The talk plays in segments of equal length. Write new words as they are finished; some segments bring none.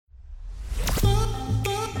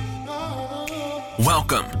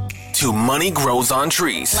Welcome to Money Grows on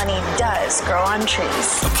Trees. Money does grow on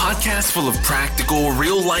trees. A podcast full of practical,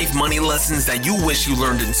 real-life money lessons that you wish you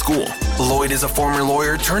learned in school. Lloyd is a former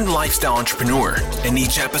lawyer turned lifestyle entrepreneur. In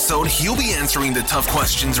each episode, he'll be answering the tough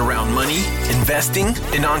questions around money, investing,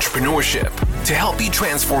 and entrepreneurship to help you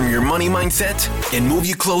transform your money mindset and move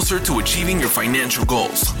you closer to achieving your financial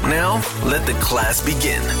goals. Now, let the class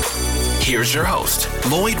begin. Here's your host,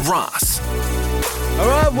 Lloyd Ross. All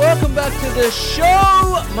right, welcome back to the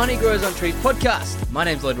show, Money Grows on Trees podcast. My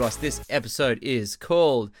name's Lloyd Ross. This episode is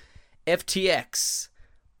called FTX.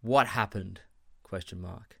 What happened? ?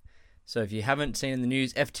 So if you haven't seen in the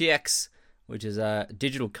news, FTX, which is a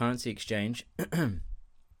digital currency exchange,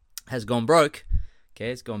 has gone broke.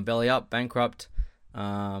 Okay, it's gone belly up, bankrupt,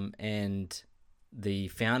 and the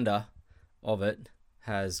founder of it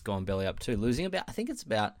has gone belly up too, losing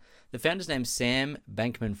the founder's name's Sam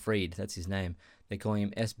Bankman-Fried. That's his name. They're calling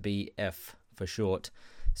him SBF for short.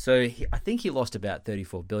 So I think he lost about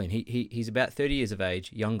 $34 billion. He's about 30 years of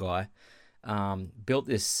age, young guy. Built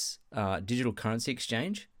this digital currency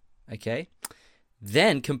exchange, okay?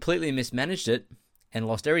 Then completely mismanaged it and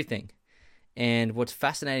lost everything. And what's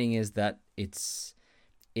fascinating is that it's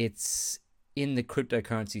in the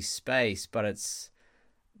cryptocurrency space, but it's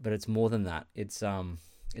more than that. It's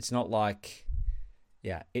not like...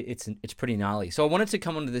 Yeah, it's pretty gnarly. So I wanted to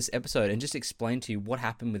come onto this episode and just explain to you what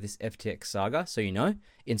happened with this FTX saga, so you know,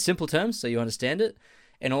 in simple terms, so you understand it,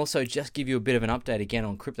 and also just give you a bit of an update again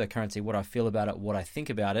on cryptocurrency, what I feel about it, what I think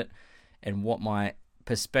about it, and what my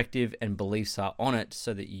perspective and beliefs are on it,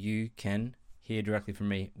 so that you can hear directly from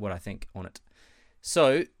me what I think on it.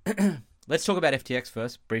 So let's talk about FTX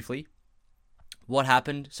first, briefly. What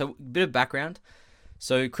happened? So a bit of background.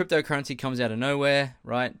 So cryptocurrency comes out of nowhere,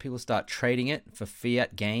 right? People start trading it for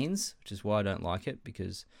fiat gains, which is why I don't like it,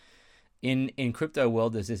 because in crypto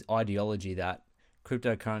world, there's this ideology that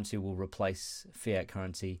cryptocurrency will replace fiat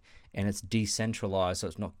currency, and it's decentralized, so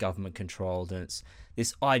it's not government controlled, and it's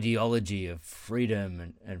this ideology of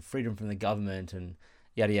freedom and freedom from the government and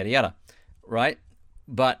yada, yada, yada, right?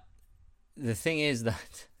 But the thing is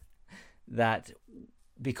that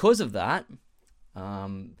because of that,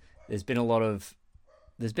 there's been a lot of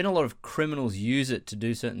criminals use it to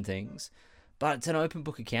do certain things, but it's an open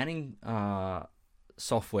book accounting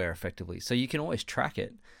software effectively, so you can always track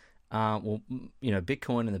it.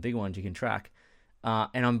 Bitcoin and the big ones you can track.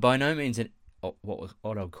 And I'm by no means what I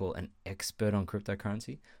would call an expert on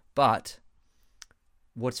cryptocurrency, but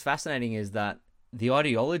what's fascinating is that the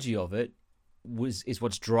ideology of it is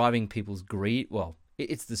what's driving people's greed. Well,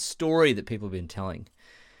 it's the story that people have been telling,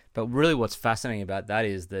 but really what's fascinating about that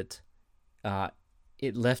is that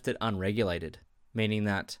it left it unregulated, meaning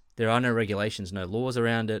that there are no regulations, no laws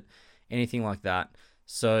around it, anything like that.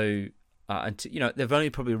 So, they've only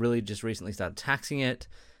probably really just recently started taxing it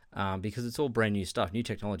because it's all brand new stuff, new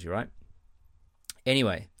technology, right?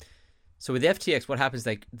 Anyway, so with FTX, what happens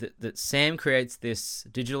is that Sam creates this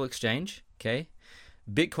digital exchange, okay?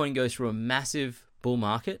 Bitcoin goes through a massive bull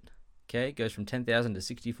market, okay? It goes from 10,000 to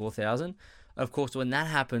 64,000. Of course, when that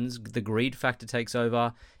happens, the greed factor takes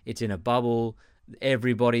over. It's in a bubble.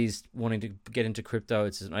 Everybody's wanting to get into crypto.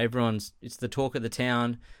 It's the talk of the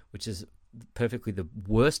town, which is perfectly the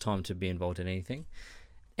worst time to be involved in anything.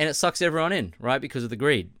 And it sucks everyone in, right? Because of the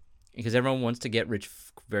greed. Because everyone wants to get rich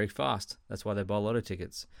very fast. That's why they buy lotto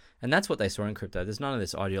tickets. And that's what they saw in crypto. There's none of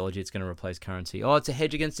this ideology it's going to replace currency. Oh, it's a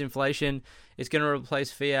hedge against inflation. It's going to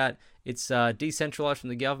replace fiat. It's decentralized from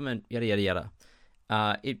the government, yada, yada, yada.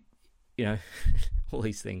 All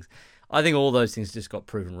these things. I think all those things just got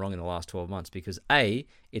proven wrong in the last 12 months because A,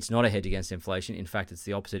 it's not a hedge against inflation. In fact, it's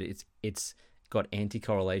the opposite. It's got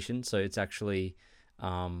anti-correlation. So it's actually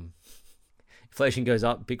inflation goes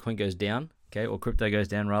up, Bitcoin goes down, okay, or crypto goes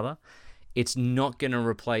down rather. It's not going to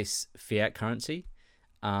replace fiat currency.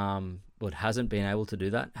 It hasn't been able to do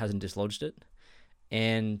that, hasn't dislodged it.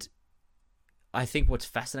 And I think what's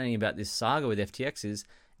fascinating about this saga with FTX is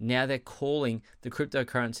now they're calling the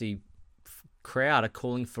cryptocurrency crowd are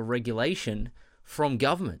calling for regulation from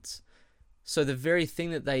governments. So the very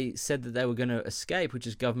thing that they said that they were going to escape, which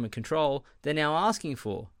is government control, they're now asking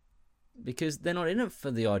for, because they're not in it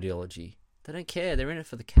for the ideology. They don't care. They're in it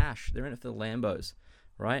for the cash. They're in it for the Lambos,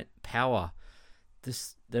 right? Power.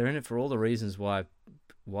 They're in it for all the reasons why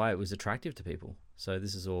it was attractive to people. So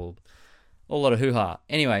this is all a lot of hoo-ha.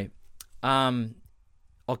 Anyway,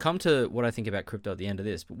 I'll come to what I think about crypto at the end of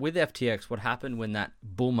this. But with FTX, what happened when that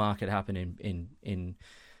bull market happened in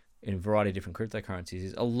a variety of different cryptocurrencies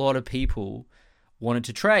is a lot of people wanted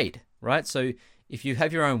to trade, right? So if you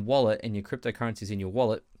have your own wallet and your cryptocurrencies in your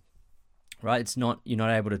wallet, right? You're not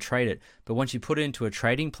able to trade it. But once you put it into a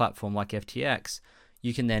trading platform like FTX,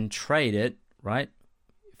 you can then trade it, right,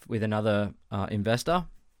 with another investor,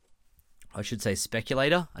 I should say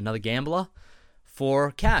speculator, another gambler,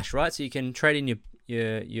 for cash, right? So you can trade in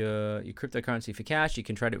your cryptocurrency for cash. You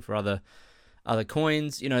can trade it for other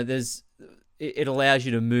coins. It allows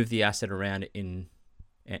you to move the asset around and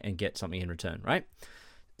get something in return, right?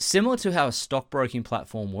 Similar to how a stockbroking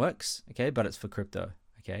platform works, okay, but it's for crypto,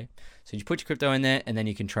 okay? So you put your crypto in there, and then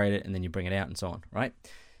you can trade it, and then you bring it out and so on, right?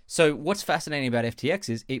 So what's fascinating about FTX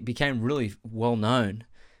is it became really well known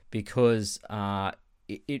because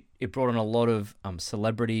it brought on a lot of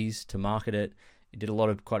celebrities to market it. It did a lot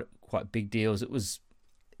of quite big deals. It was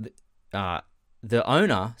the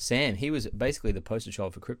owner, Sam. He was basically the poster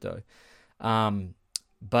child for crypto,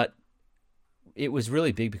 but it was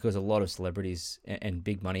really big because a lot of celebrities and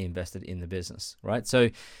big money invested in the business, right? So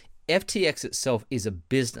FTX itself is a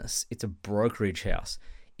business. It's a brokerage house.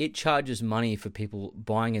 It charges money for people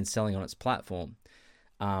buying and selling on its platform.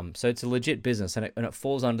 So it's a legit business, and it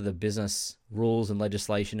falls under the business rules and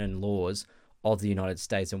legislation and laws of the United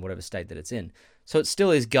States and whatever state that it's in. So it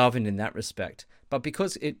still is governed in that respect. But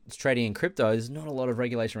because it's trading in crypto, there's not a lot of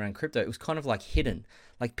regulation around crypto. It was kind of like hidden.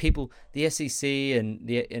 Like people, the SEC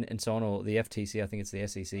and so on, or the FTC, I think it's the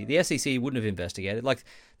SEC. The SEC wouldn't have investigated. Like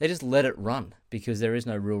they just let it run because there is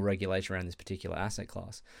no real regulation around this particular asset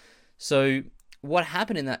class. So what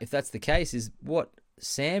happened in that, if that's the case, is what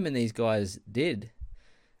Sam and these guys did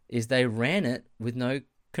is they ran it with no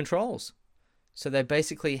controls. So they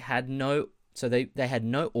basically had no, they had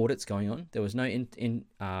no audits going on. There was no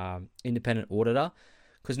independent auditor,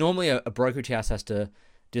 because normally a brokerage house has to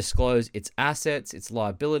disclose its assets, its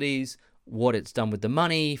liabilities, what it's done with the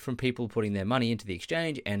money from people putting their money into the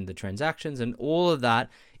exchange and the transactions, and all of that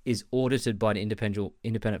is audited by an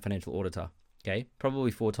independent financial auditor, okay?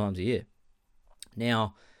 Probably 4 times a year.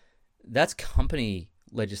 Now, that's company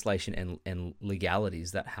legislation and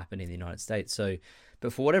legalities that happen in the United States. So,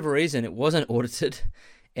 but for whatever reason, it wasn't audited,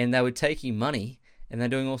 and they were taking money and they're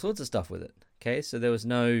doing all sorts of stuff with it. Okay, so there was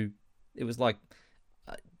no. It was like,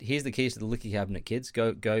 here's the keys to the liquor cabinet, kids.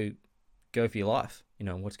 Go for your life.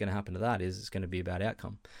 What's going to happen to that is it's going to be a bad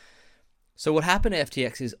outcome. So what happened to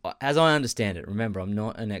FTX is, as I understand it, remember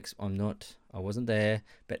I wasn't there,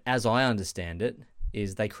 but as I understand it,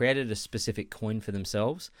 is they created a specific coin for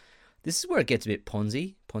themselves. This is where it gets a bit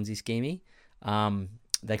Ponzi schemey.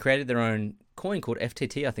 They created their own coin called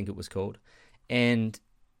FTT, I think it was called, and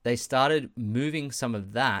they started moving some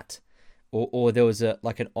of that, or there was an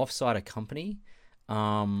offsider company,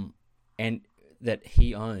 and that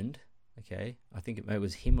he owned. Okay, I think it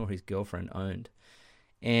was him or his girlfriend owned,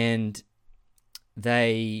 and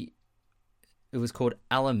it was called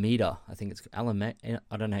Alameda. I think it's Alameda.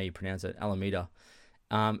 I don't know how you pronounce it, Alameda,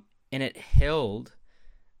 and it held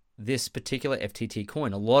this particular FTT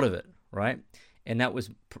coin, a lot of it, right? And that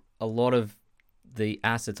was a lot of the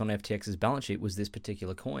assets on FTX's balance sheet was this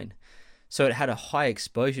particular coin. So it had a high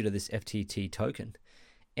exposure to this FTT token.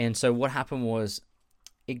 And so what happened was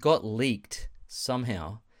it got leaked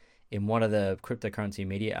somehow in one of the cryptocurrency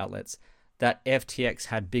media outlets that FTX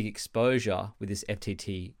had big exposure with this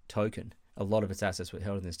FTT token. A lot of its assets were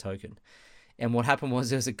held in this token. And what happened was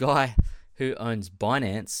there's a guy who owns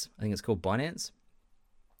Binance, I think it's called Binance.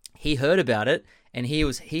 He heard about it, and he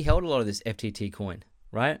held a lot of this FTT coin,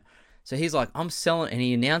 right? So he's like, I'm selling, and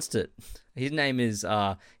he announced it. His name is,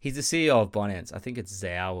 he's the CEO of Binance. I think it's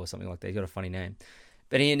Zhao or something like that. He's got a funny name.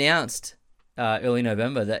 But he announced early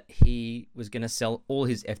November that he was going to sell all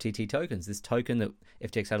his FTT tokens, this token that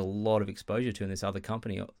FTX had a lot of exposure to in this other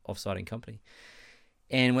company, offsiding company.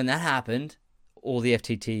 And when that happened, all the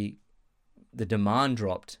FTT, the demand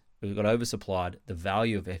dropped. It got oversupplied. The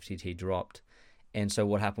value of FTT dropped. And so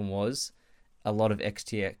what happened was a lot of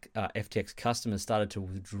FTX customers started to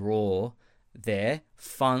withdraw their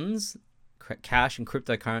funds, cash and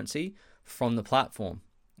cryptocurrency, from the platform,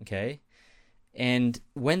 okay? And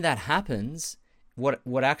when that happens, what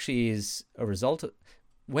actually is a result of,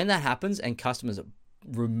 when that happens and customers are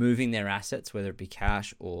removing their assets, whether it be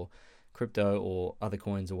cash or crypto or other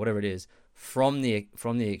coins or whatever it is, from the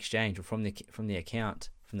exchange or from the account,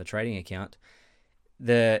 from the trading account,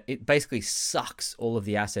 it basically sucks all of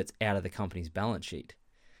the assets out of the company's balance sheet.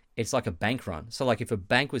 It's like a bank run. So like if a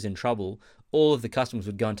bank was in trouble, all of the customers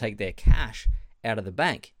would go and take their cash out of the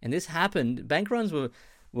bank. And this happened, bank runs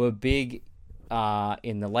were big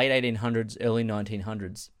in the late 1800s, early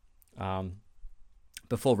 1900s,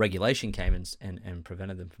 before regulation came and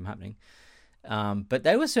prevented them from happening. But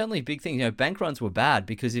they were certainly big things. Bank runs were bad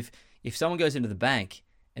because if someone goes into the bank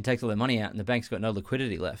and takes all their money out and the bank's got no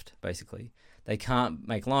liquidity left, basically, They can't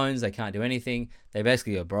make loans. They can't do anything. They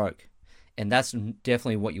basically go broke. And that's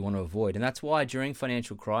definitely what you want to avoid. And that's why during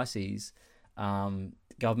financial crises,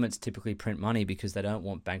 governments typically print money because they don't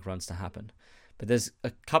want bank runs to happen. But there's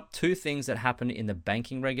two things that happen in the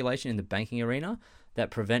banking regulation, in the banking arena, that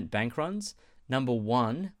prevent bank runs. Number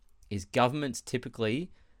one is governments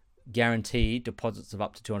typically guarantee deposits of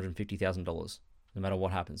up to $250,000, no matter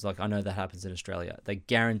what happens. Like I know that happens in Australia. They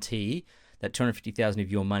guarantee that $250,000 of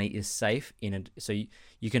your money is safe so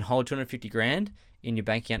you can hold 250 grand in your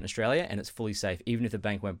bank account in Australia and it's fully safe. Even if the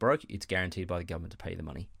bank went broke, it's guaranteed by the government to pay you the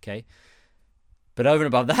money. Okay. But over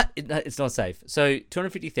and above that, it's not safe. So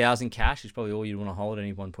 250,000 cash is probably all you'd want to hold at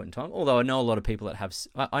any one point in time. Although I know a lot of people that have,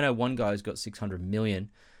 I know one guy who's got 600 million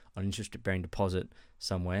on interest-bearing deposit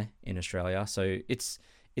somewhere in Australia. So it's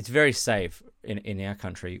very safe in our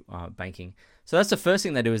country, banking. So that's the first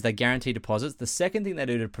thing they do is they guarantee deposits. The second thing they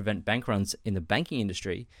do to prevent bank runs in the banking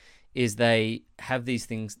industry is they have these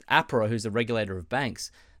things. APRA, who's the regulator of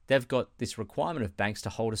banks, they've got this requirement of banks to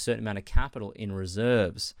hold a certain amount of capital in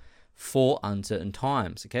reserves for uncertain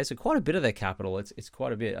times. Okay, so quite a bit of their capital. It's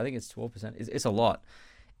quite a bit. I think it's 12%. It's a lot,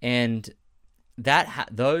 and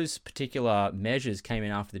those particular measures came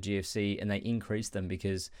in after the GFC, and they increased them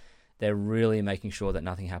because they're really making sure that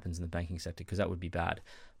nothing happens in the banking sector because that would be bad.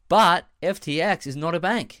 But FTX is not a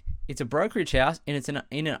bank. It's a brokerage house, and it's in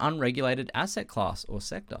an unregulated asset class or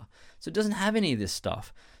sector. So it doesn't have any of this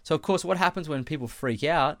stuff. So of course, what happens when people freak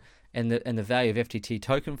out and the value of FTT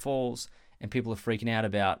token falls, and people are freaking out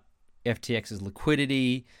about FTX's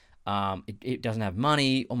liquidity, it doesn't have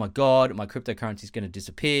money, oh my God, my cryptocurrency is going to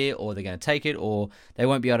disappear, or they're going to take it, or they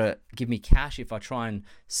won't be able to give me cash if I try and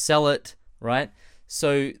sell it, right?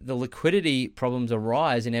 So the liquidity problems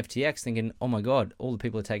arise in FTX thinking, oh my God, all the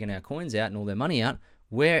people are taking our coins out and all their money out,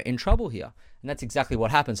 we're in trouble here. And that's exactly what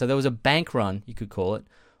happened. So there was a bank run, you could call it,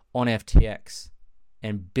 on FTX,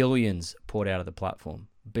 and billions poured out of the platform,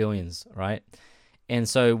 billions, right? And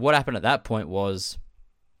so what happened at that point was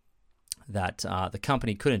that the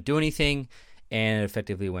company couldn't do anything, and it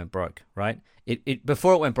effectively went broke, right?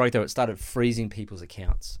 Before it went broke, though, it started freezing people's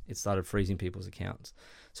accounts.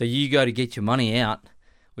 So you go to get your money out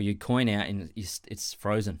or your coin out, and it's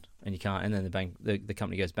frozen, and you can't. And then the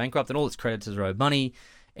company goes bankrupt, and all its creditors are owed money,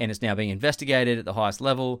 and it's now being investigated at the highest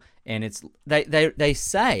level. And they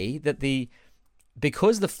say that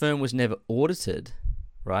because the firm was never audited,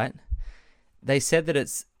 right? They said that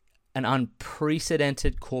it's an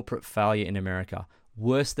unprecedented corporate failure in America,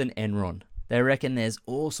 worse than Enron. They reckon there's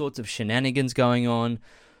all sorts of shenanigans going on,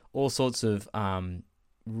 all sorts of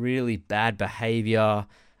really bad behavior,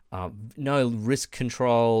 no risk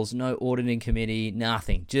controls, no auditing committee,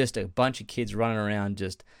 nothing. Just a bunch of kids running around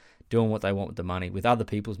just doing what they want with the money, with other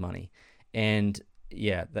people's money. And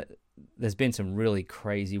yeah, there's been some really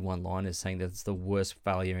crazy one-liners saying that it's the worst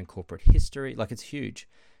failure in corporate history. Like, it's huge.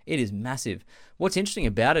 It is massive. What's interesting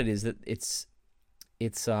about it is that it's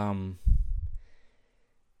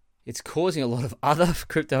causing a lot of other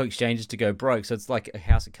crypto exchanges to go broke. So it's like a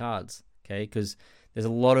house of cards, okay? Because there's a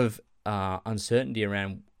lot of uncertainty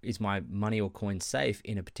around, is my money or coin safe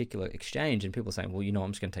in a particular exchange? And people are saying, well,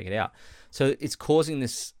 I'm just going to take it out. So it's causing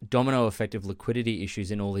this domino effect of liquidity issues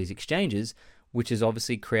in all these exchanges, which is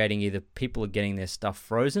obviously creating either people are getting their stuff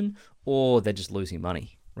frozen or they're just losing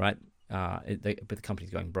money, right? But the company's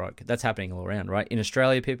going broke. That's happening all around, right? In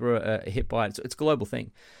Australia, people are hit by it. So it's a global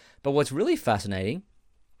thing. But what's really fascinating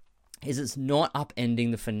is it's not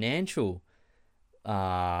upending the financial,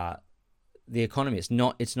 the economy. It's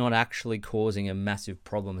not actually causing a massive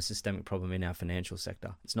problem, a systemic problem in our financial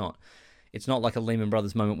sector. It's not like a Lehman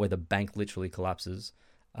Brothers moment where the bank literally collapses.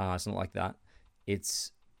 It's not like that.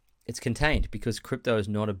 It's contained because crypto is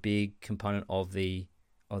not a big component of the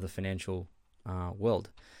financial world.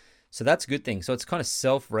 So that's a good thing. So it's kind of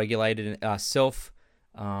self-regulated, I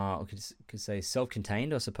could say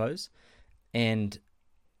self-contained, I suppose. And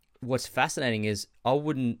what's fascinating is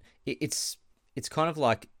it's kind of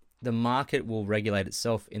like the market will regulate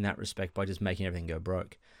itself in that respect by just making everything go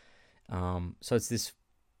broke. So it's this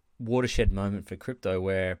watershed moment for crypto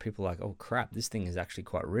where people are like, oh crap, this thing is actually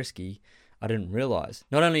quite risky. I didn't realize.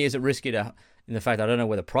 Not only is it risky in the fact I don't know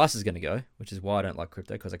where the price is going to go, which is why I don't like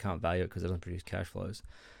crypto, because I can't value it because it doesn't produce cash flows.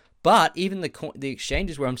 But even the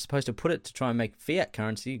exchanges where I'm supposed to put it to try and make fiat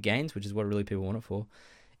currency gains, which is what really people want it for,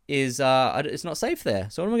 is it's not safe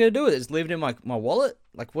there. So what am I going to do with it? Just leave it in my wallet?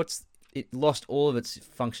 Like, it lost all of its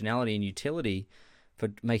functionality and utility for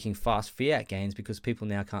making fast fiat gains because people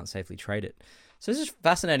now can't safely trade it. So it's just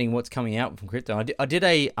fascinating what's coming out from crypto. I did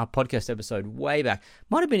a podcast episode way back.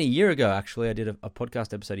 Might have been a year ago, actually. I did a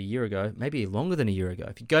podcast episode a year ago, maybe longer than a year ago.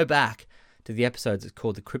 If you go back to the episodes. It's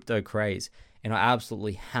called The Crypto Craze, and I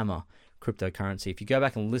absolutely hammer cryptocurrency. If you go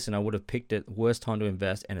back and listen, I would have picked it worst time to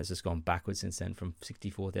invest, and it's just gone backwards since then, from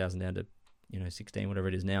 64,000 down to 16, whatever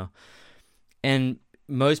it is now. And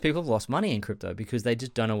most people have lost money in crypto because they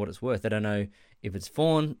just don't know what it's worth. They don't know if it's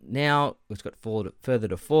fallen now, it's got further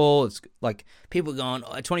to fall. It's like people going,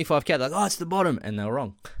 25K, they're like, it's the bottom, and they're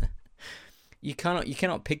wrong. You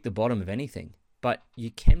cannot pick the bottom of anything, but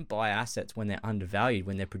you can buy assets when they're undervalued,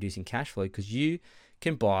 when they're producing cash flow, because you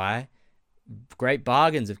can buy great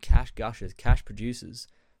bargains of cash gushers, cash producers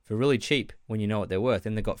for really cheap when you know what they're worth,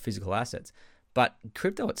 and they've got physical assets. But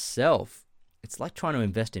crypto itself, it's like trying to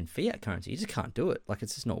invest in fiat currency. You just can't do it. Like,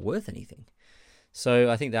 it's just not worth anything.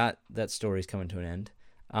 So I think that story is coming to an end.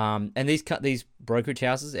 And these brokerage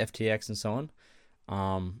houses, FTX and so on,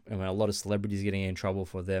 I mean, a lot of celebrities getting in trouble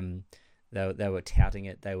for them. They were touting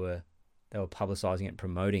it. They were publicizing it,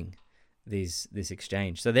 promoting this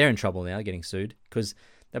exchange. So they're in trouble now, getting sued because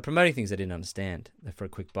they're promoting things they didn't understand. They're for a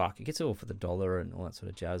quick buck. It gets all for the dollar and all that sort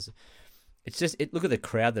of jazz. It's just look at the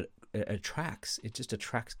crowd that it attracts. It just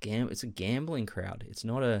attracts It's a gambling crowd. It's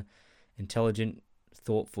not a intelligent,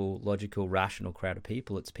 thoughtful, logical, rational crowd of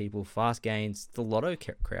people. It's people, fast gains, the lotto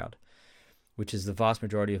crowd, which is the vast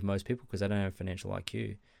majority of most people because they don't have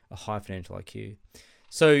a high financial IQ.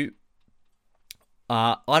 So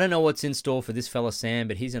I don't know what's in store for this fella Sam,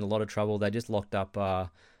 but he's in a lot of trouble. They just locked up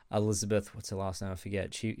Elizabeth. What's her last name? I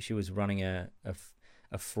forget. She was running a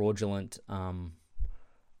fraudulent,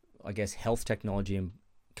 I guess, health technology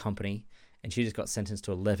company, and she just got sentenced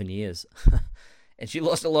to 11 years. And she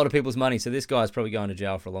lost a lot of people's money, so this guy's probably going to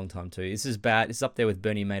jail for a long time too. This is bad. It's up there with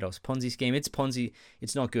Bernie Madoff's Ponzi scheme. It's Ponzi.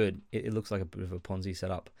 It's not good. It looks like a bit of a Ponzi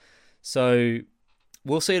setup. So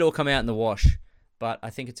we'll see it all come out in the wash, but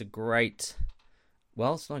I think it's a great...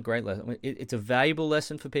 Well, it's not a great lesson. It's a valuable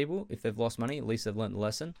lesson for people. If they've lost money, at least they've learned the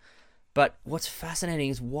lesson. But what's fascinating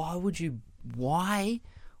is why would you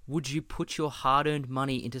put your hard-earned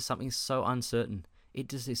money into something so uncertain? It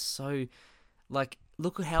just is so... Like,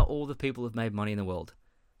 look at how all the people have made money in the world.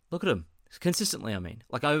 Look at them. Consistently, I mean.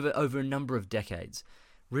 Like, over a number of decades.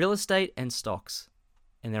 Real estate and stocks.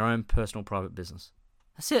 And their own personal private business.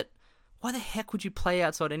 That's it. Why the heck would you play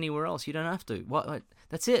outside anywhere else? You don't have to. What?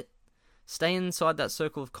 That's it. Stay inside that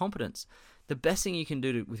circle of competence. The best thing you can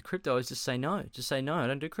do with crypto is just say no. Just say, no, I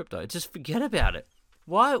don't do crypto. Just forget about it.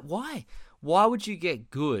 Why? Why would you get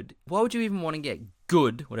good? Why would you even want to get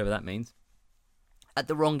good, whatever that means, at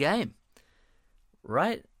the wrong game?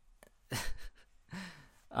 Right?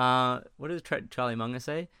 What does Charlie Munger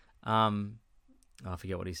say? I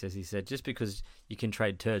forget what he says. He said, just because you can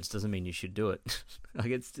trade turds doesn't mean you should do it.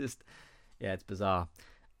 Like, it's just, yeah, it's bizarre.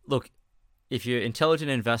 Look, if you're an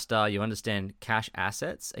intelligent investor, you understand cash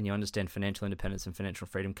assets and you understand financial independence and financial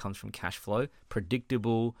freedom comes from cash flow,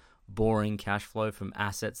 predictable, boring cash flow from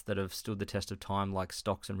assets that have stood the test of time, like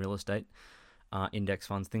stocks and real estate, index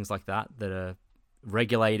funds, things like that are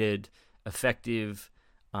regulated, effective.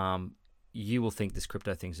 You will think this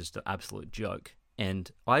crypto thing is just an absolute joke.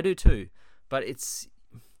 And I do too. But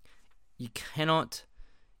you can't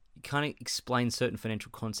explain certain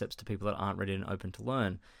financial concepts to people that aren't ready and open to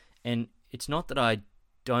learn. And it's not that I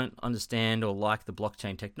don't understand or like the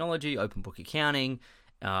blockchain technology, open book accounting,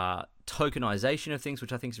 tokenization of things,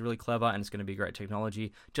 which I think is really clever and it's going to be great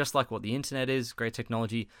technology, just like what the internet is, great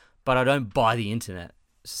technology, but I don't buy the internet.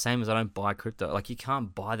 It's the same as I don't buy crypto. Like, you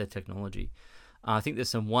can't buy the technology. I think there's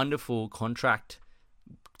some wonderful contract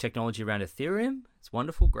technology around Ethereum. It's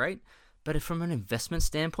wonderful, great. But from an investment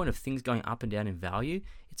standpoint of things going up and down in value,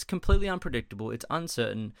 it's completely unpredictable, it's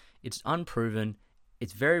uncertain, it's unproven,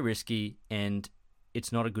 it's very risky, and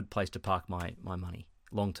it's not a good place to park my money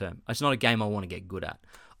long term. It's not a game I want to get good at.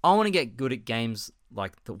 I want to get good at games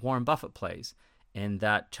like that Warren Buffett plays, and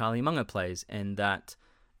that Charlie Munger plays, and that,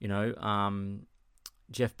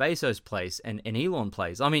 Jeff Bezos plays, and Elon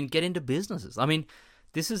plays. I mean, get into businesses. I mean,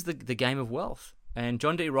 this is the game of wealth. And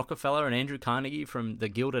John D. Rockefeller and Andrew Carnegie from the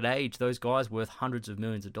Gilded Age, those guys worth hundreds of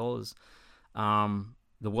millions of dollars,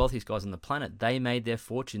 the wealthiest guys on the planet, they made their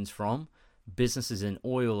fortunes from businesses in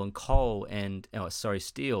oil and coal and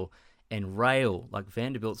steel and rail. Like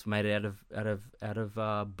Vanderbilt's made it out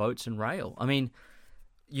of boats and rail. I mean,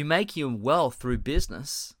 you make your wealth through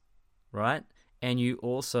business, right? And you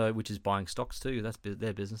also, which is buying stocks too, that's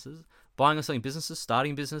their businesses. Buying or selling businesses,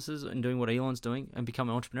 starting businesses, and doing what Elon's doing, and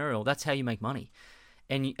becoming entrepreneurial. That's how you make money.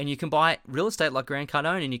 And you can buy real estate like Grant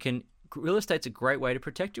Cardone, and real estate's a great way to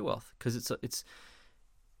protect your wealth, because it's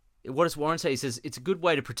what does Warren say? He says it's a good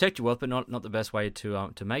way to protect your wealth, but not the best way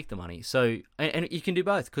to make the money. So and you can do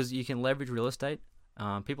both, because you can leverage real estate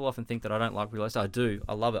People often think that I don't like real estate. I do.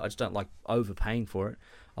 I love it. I just don't like overpaying for it.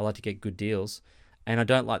 I like to get good deals. And I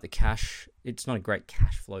don't like the cash. It's not a great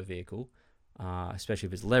cash flow vehicle, especially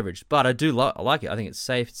if it's leveraged. But I do I like it. I think it's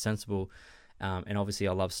safe, it's sensible. And obviously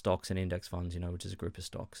I love stocks and index funds, which is a group of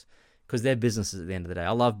stocks. Because they're businesses at the end of the day.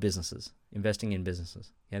 I love businesses, investing in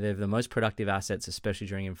businesses. They're the most productive assets, especially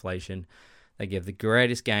during inflation. They give the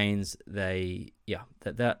greatest gains. That's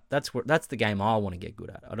the game I want to get good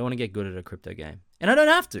at. I don't want to get good at a crypto game. And I don't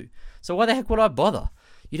have to. So why the heck would I bother?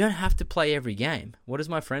 You don't have to play every game. What does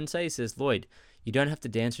my friend say? He says, Lloyd, you don't have to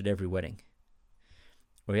dance at every wedding.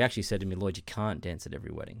 Or he actually said to me, Lloyd, you can't dance at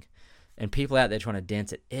every wedding. And people out there trying to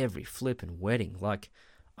dance at every flipping wedding. Like,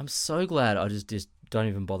 I'm so glad I just don't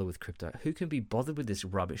even bother with crypto. Who can be bothered with this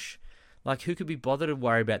rubbish? Like, who could be bothered to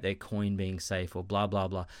worry about their coin being safe or blah, blah,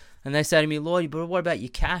 blah? And they say to me, Lloyd, but what about your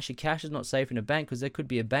cash? Your cash is not safe in a bank because there could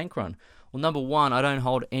be a bank run. Well, number one, I don't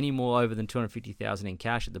hold any more over than $250,000 in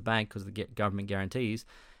cash at the bank because of the government guarantees.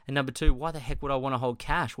 And number two, why the heck would I want to hold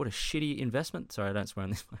cash? What a shitty investment. Sorry, I don't swear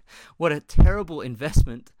on this one. What a terrible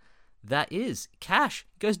investment that is. Cash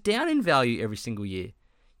goes down in value every single year.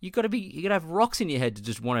 You got to have rocks in your head to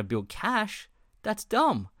just want to build cash. That's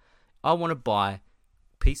dumb. I want to buy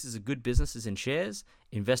pieces of good businesses in shares,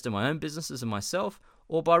 invest in my own businesses and myself,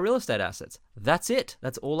 or buy real estate assets. That's it.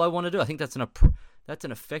 That's all I want to do. I think that's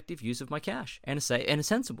an effective use of my cash and a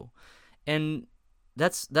sensible. And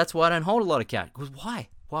that's why I don't hold a lot of cash. Because why?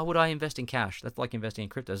 Why would I invest in cash? That's like investing in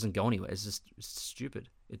crypto. It doesn't go anywhere. It's stupid.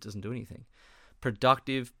 It doesn't do anything.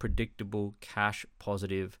 Productive, predictable, cash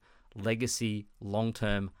positive, legacy,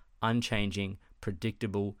 long-term, unchanging,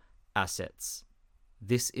 predictable assets.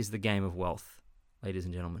 This is the game of wealth, ladies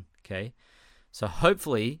and gentlemen, okay? So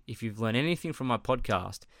hopefully, if you've learned anything from my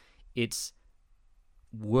podcast, it's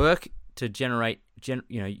work to generate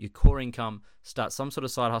your core income, start some sort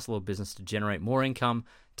of side hustle or business to generate more income,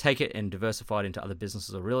 take it and diversify it into other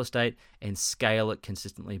businesses or real estate, and scale it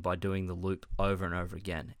consistently by doing the loop over and over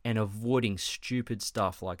again and avoiding stupid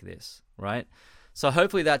stuff like this, right? So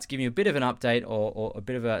hopefully that's giving you a bit of an update or a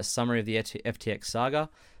bit of a summary of the FTX saga.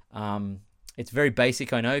 It's very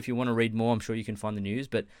basic, I know. If you want to read more, I'm sure you can find the news,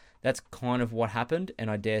 but that's kind of what happened,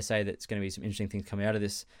 and I dare say that it's going to be some interesting things coming out of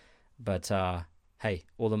this. But hey,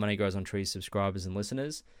 all the Money Grows on Trees subscribers and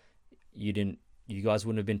listeners, you guys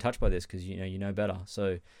wouldn't have been touched by this because you know better.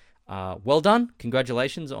 So well done.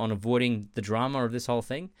 Congratulations on avoiding the drama of this whole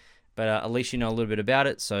thing. But at least you know a little bit about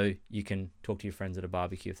it, so you can talk to your friends at a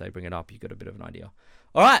barbecue if they bring it up. You've got a bit of an idea.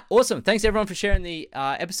 All right, awesome. Thanks, everyone, for sharing the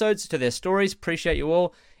episodes to their stories. Appreciate you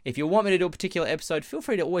all. If you want me to do a particular episode, feel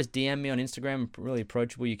free to always DM me on Instagram. I'm really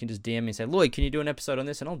approachable. You can just DM me and say, Lloyd, can you do an episode on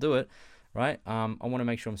this? And I'll do it, right? I want to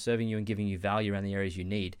make sure I'm serving you and giving you value around the areas you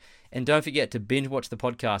need. And don't forget to binge watch the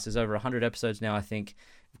podcast. There's over 100 episodes now, I think,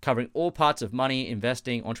 covering all parts of money,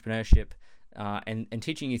 investing, entrepreneurship, and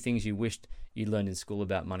teaching you things you wished you learned in school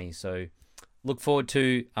about money. So look forward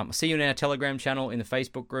to see you in our Telegram channel, in the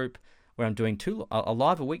Facebook group, where I'm doing a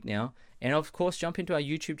live a week now. And of course, jump into our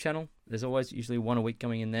YouTube channel. There's always usually one a week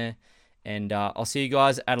going in there. And I'll see you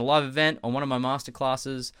guys at a live event, on one of my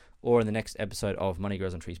masterclasses, or in the next episode of Money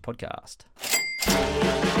Grows on Trees podcast.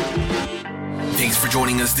 Thanks for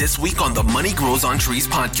joining us this week on the Money Grows on Trees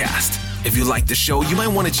podcast. If you like the show, you might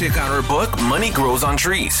want to check out our book, Money Grows on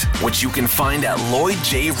Trees, which you can find at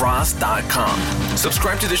LloydJRoss.com.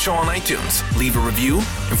 Subscribe to the show on iTunes, leave a review,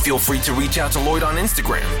 and feel free to reach out to Lloyd on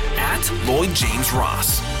Instagram at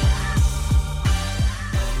LloydJamesRoss.